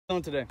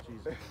Doing today?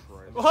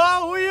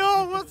 Oh, we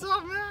on? What's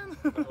up, man?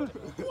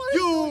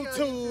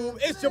 YouTube,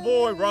 it's your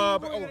boy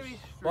Rob.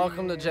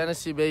 Welcome to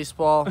GCC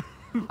Baseball.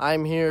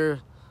 I'm here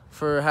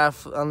for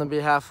on the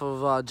behalf of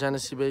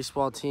GCC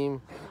Baseball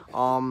team.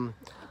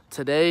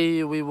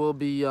 Today we will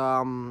be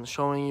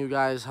showing you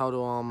guys how to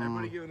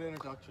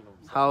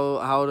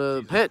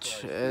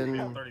pitch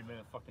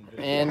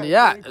and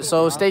yeah.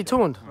 So stay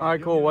tuned. All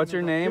right, cool. What's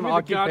your name,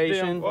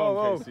 occupation,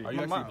 Are you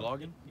actually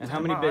vlogging? and how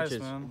many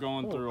bitches? I'm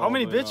going through. How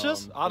many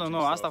bitches? I don't know.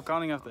 I stopped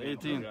counting after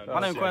 18.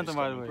 My name Quentin,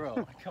 by the way.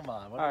 Bro, come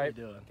on, what All are right.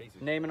 you doing?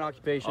 Name and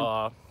occupation.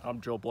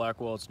 I'm Joe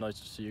Blackwell. It's nice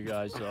to see you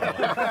guys. All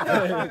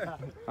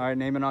right,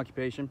 name and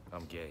occupation.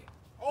 I'm gay.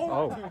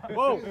 Oh,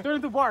 Whoa, turn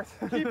into Bart.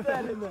 Keep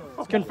that in there.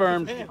 it's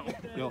confirmed.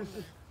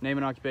 Name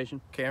and occupation.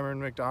 Cameron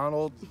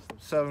McDonald,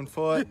 7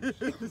 foot,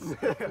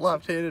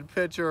 left-handed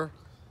pitcher,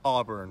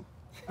 Auburn.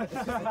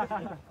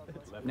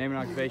 Name and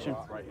occupation.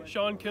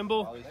 Sean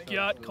Kimball,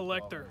 yacht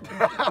collector.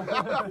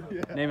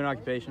 Name and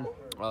occupation.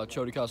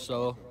 Chody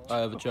Costello. I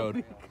have a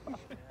chode.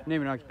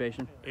 Name and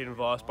occupation. Aiden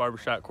Voss,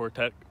 barbershop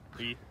quartet.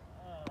 E.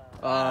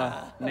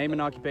 Name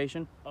and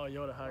occupation. Oh,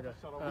 Yoda Haga.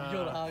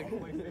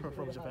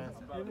 From Japan.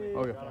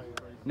 Okay.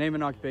 Name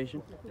and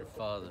occupation. Your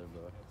father,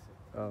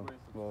 bro. Oh,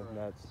 well,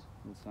 that's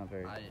not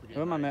very. What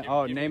am I meant?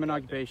 Oh, name and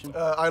occupation.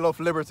 I love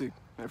liberty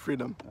and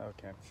freedom.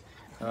 Okay.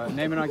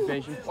 Name and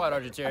occupation. White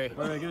Argentary.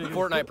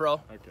 Fortnite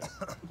Pro.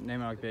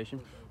 Name and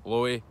occupation.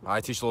 Louis,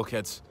 I teach little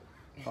kids.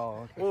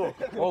 Oh,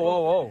 okay.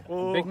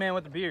 Whoa. Big man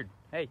with the beard.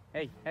 Hey,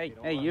 you.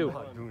 Hey, you.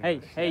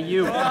 Hey,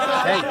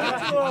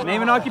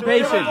 name and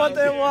occupation. What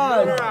they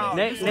want?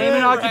 Name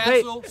and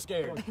occupation.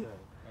 Scared.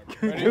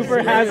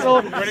 Cooper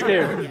Hassel.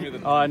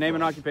 Scared. Name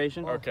and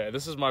occupation. Okay,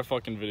 this is my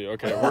fucking video.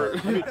 Okay,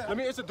 Let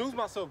me introduce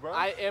myself, bro.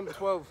 I am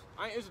 12.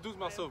 I ain't introduced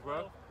myselh,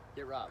 bro.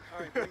 Get robbed.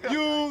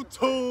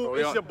 YouTube,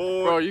 it's your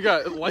boy. Bro, you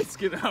got light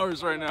skin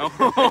hours right now.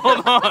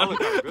 Hold on.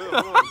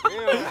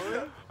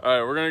 All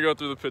right, we're gonna go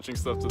through the pitching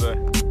stuff today.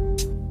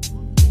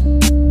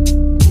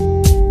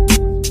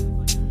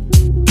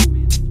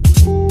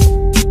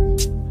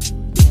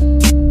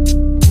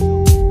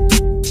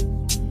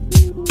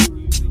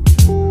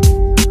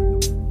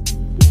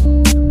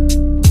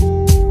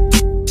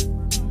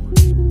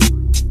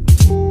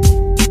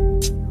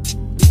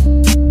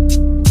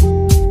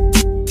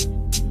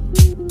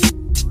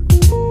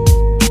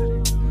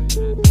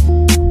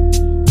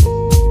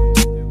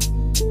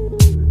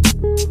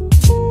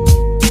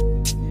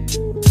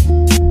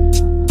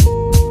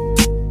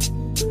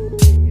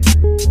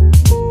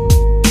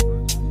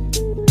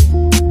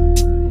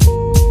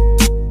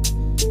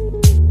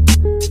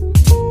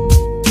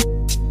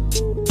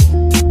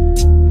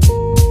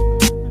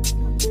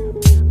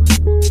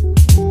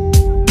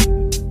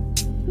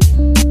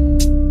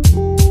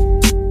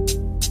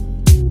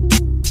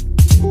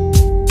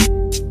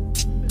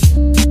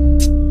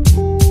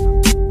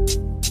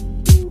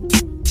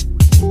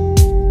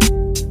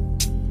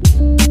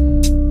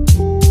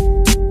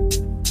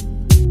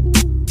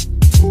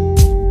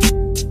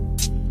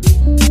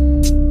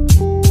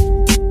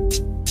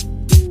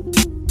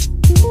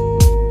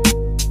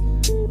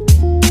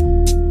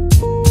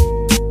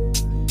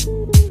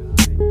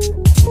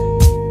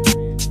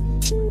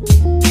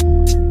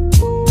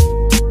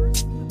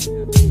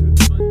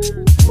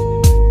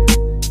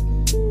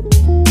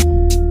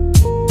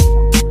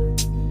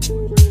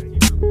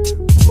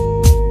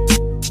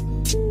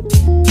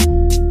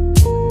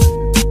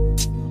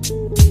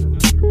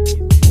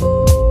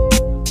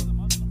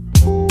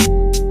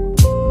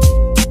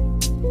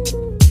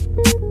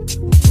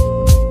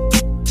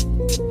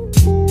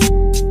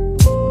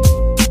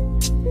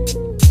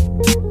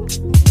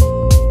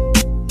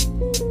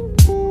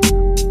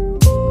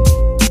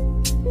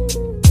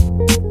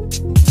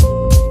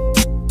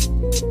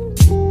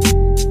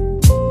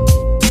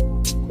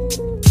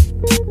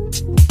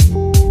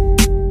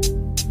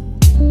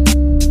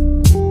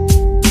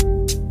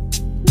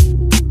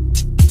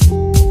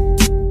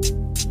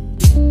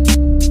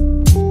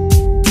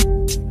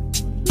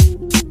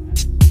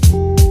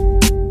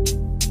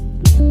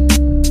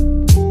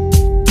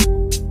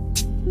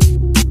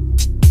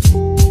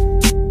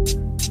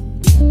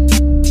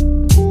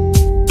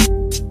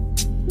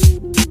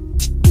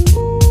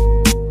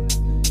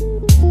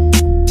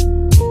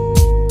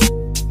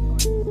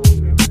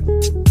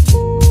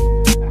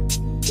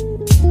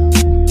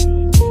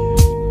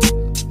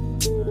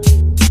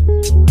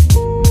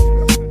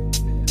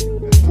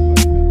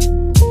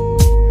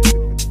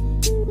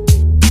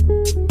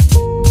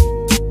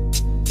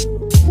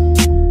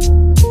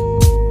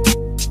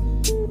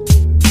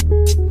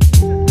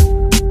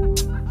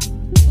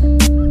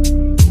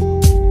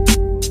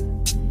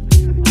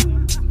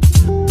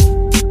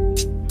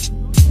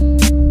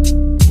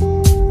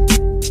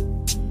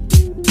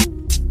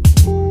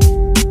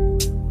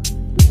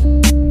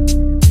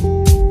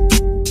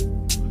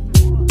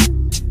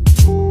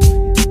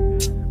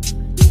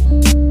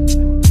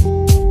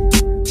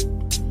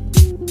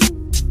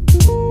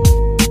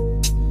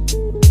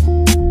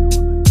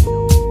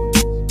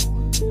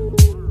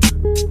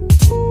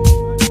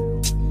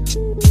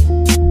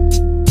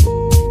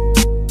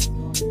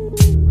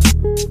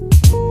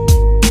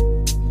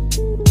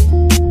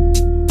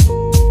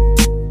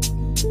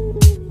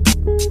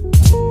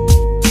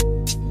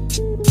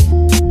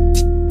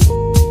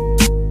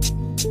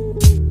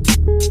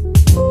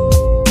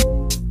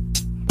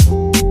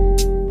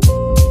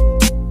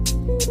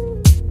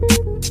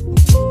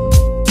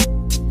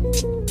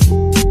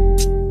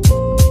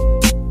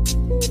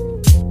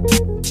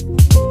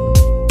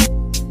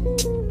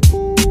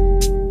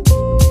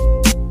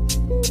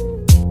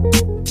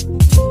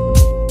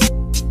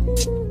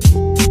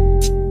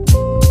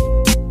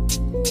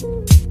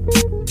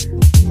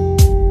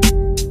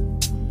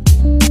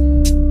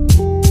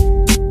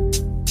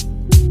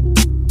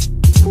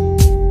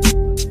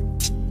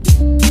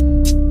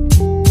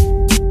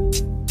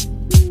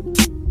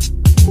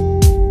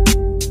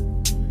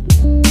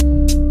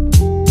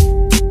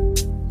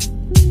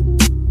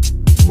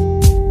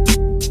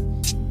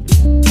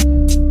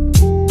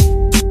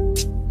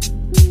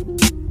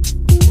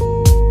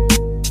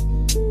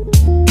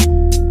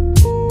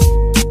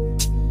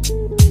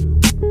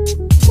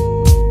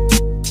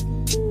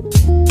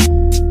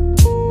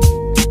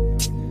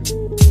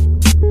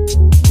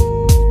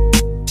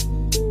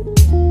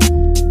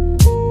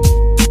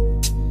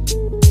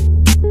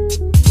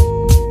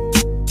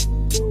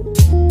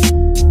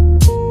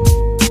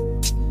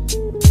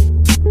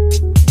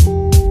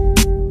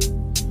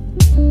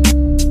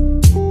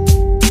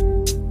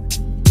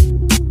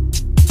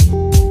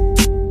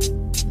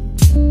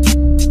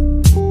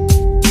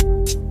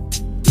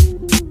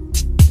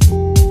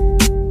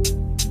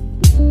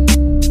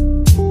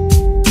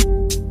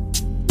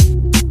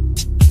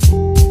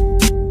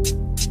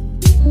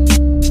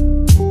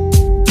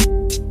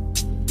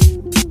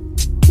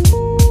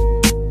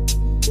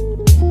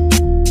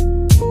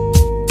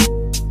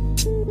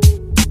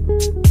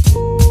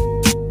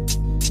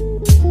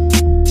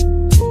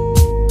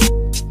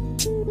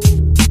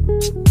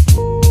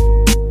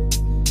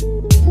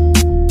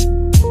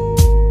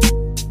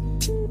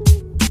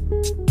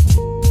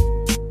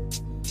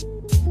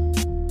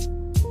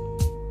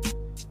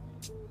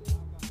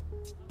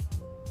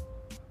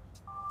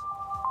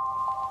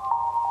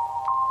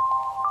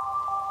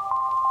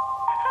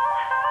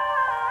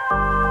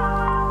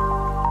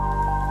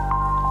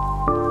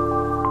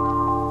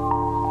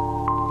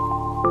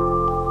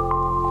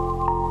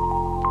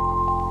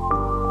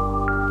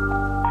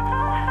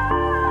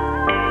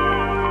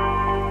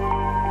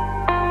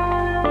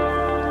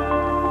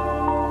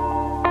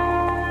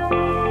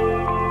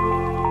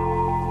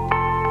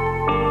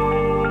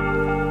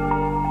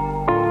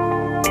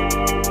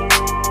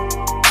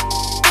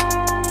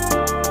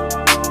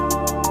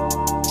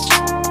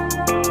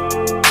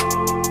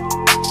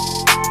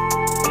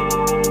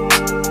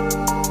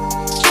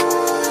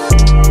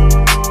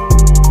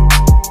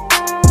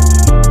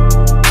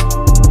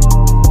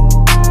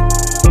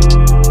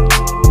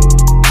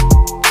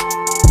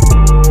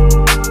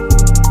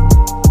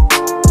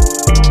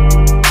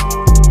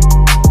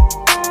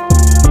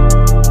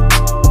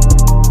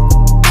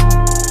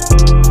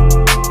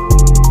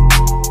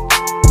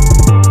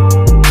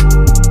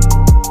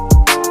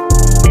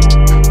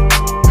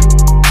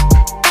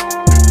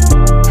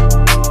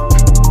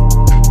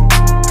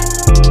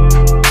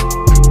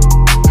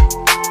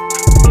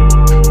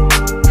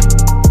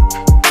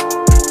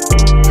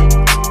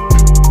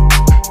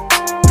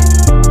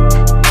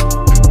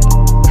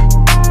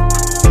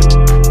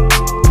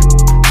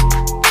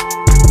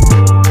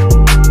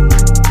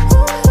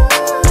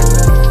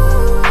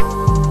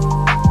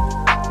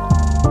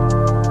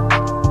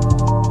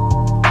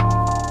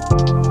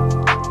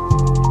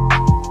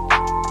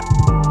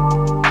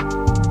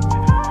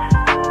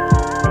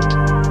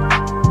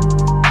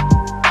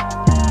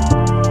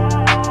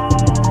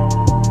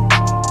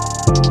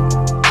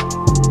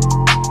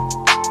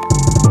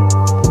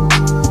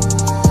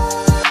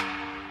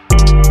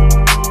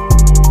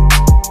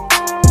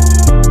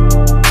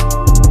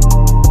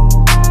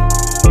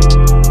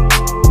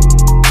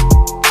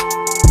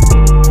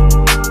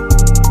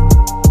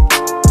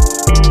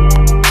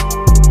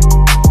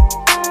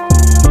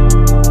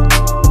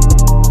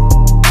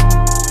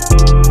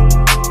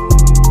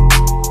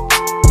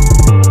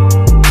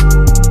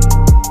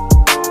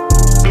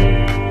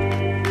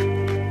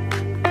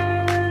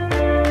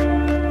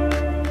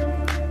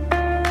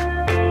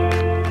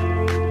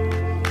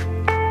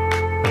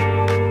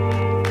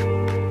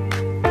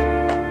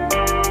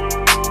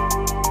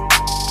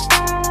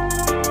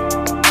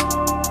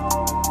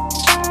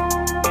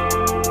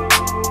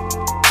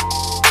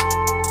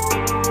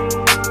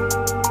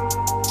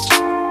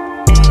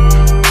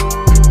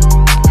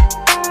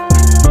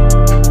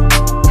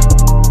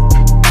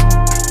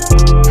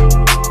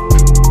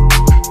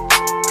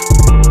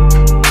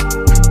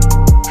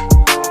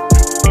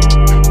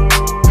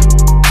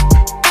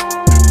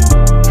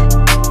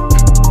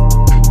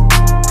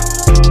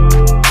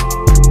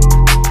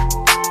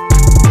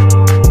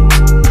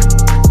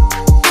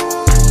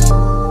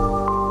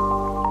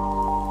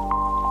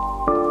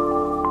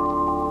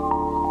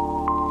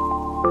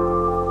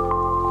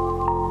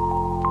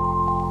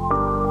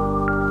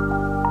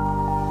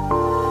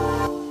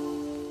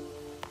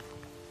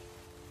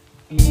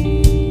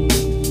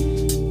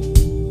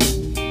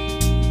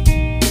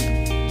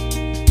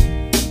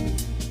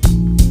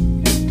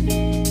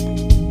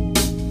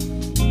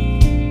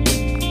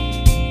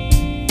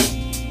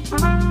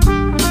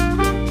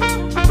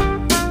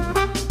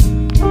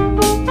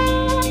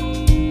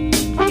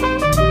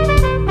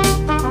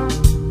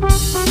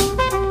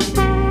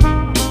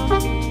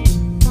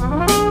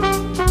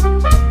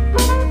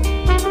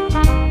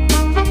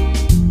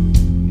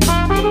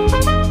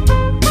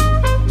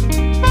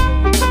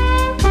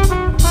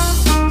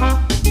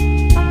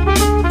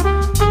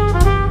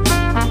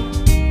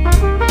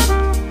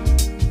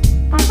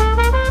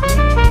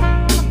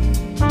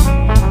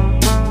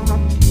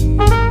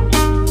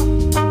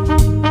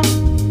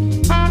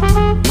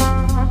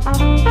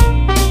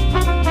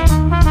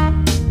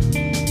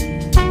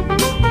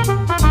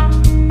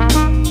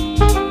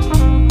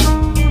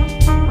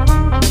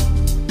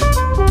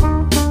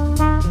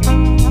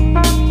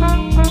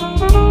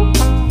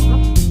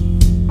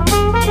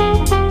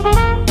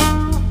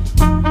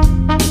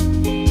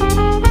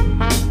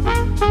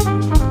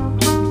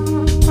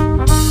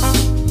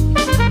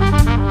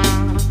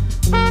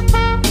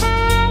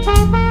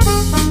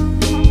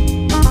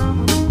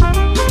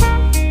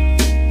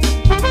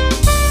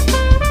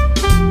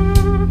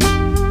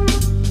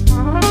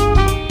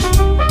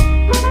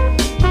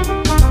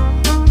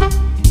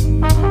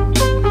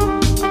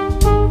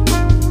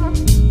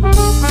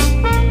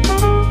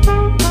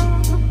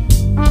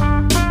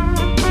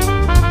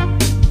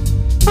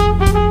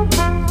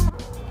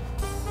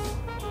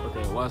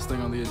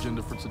 the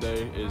agenda for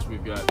today is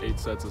we've got 8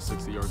 sets of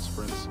 60-yard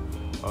sprints.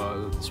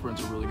 The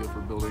sprints are really good for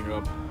building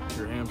up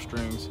your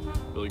hamstrings,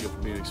 really good for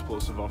being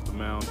explosive off the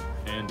mound,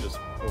 and just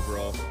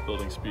overall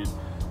building speed.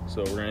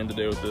 So we're gonna end the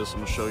day with this. I'm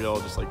gonna show y'all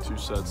just like 2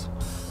 sets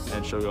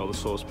and show y'all the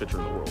slowest pitcher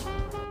in the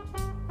world.